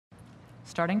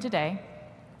Starting today,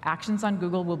 actions on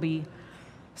Google will be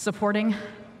supporting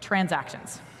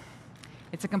transactions.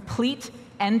 It's a complete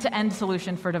end-to-end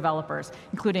solution for developers,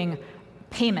 including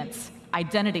payments,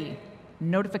 identity,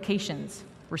 notifications,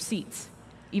 receipts,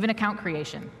 even account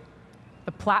creation.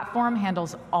 The platform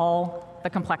handles all the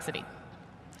complexity.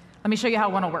 Let me show you how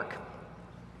one will work.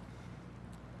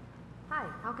 Hi,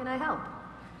 how can I help?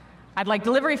 I'd like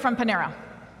delivery from Panera.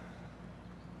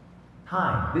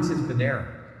 Hi, this is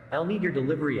Panera. I'll need your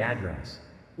delivery address.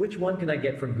 Which one can I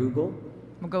get from Google?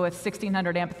 We'll go with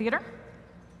 1600 Amphitheater.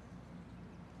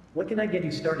 What can I get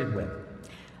you started with?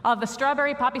 I'll have the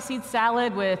strawberry poppy seed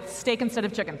salad with steak instead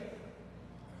of chicken.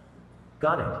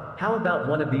 Got it. How about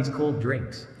one of these cold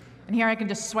drinks? And here I can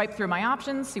just swipe through my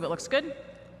options, see what looks good.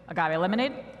 Agave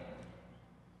lemonade.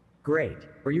 Great.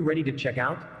 Are you ready to check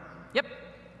out? Yep.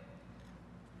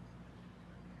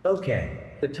 Okay.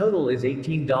 The total is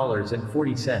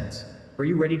 $18.40. Are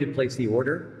you ready to place the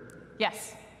order?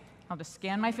 Yes. I'll just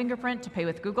scan my fingerprint to pay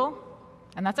with Google,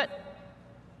 and that's it.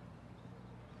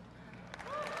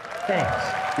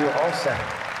 Thanks. You're all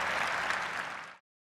set.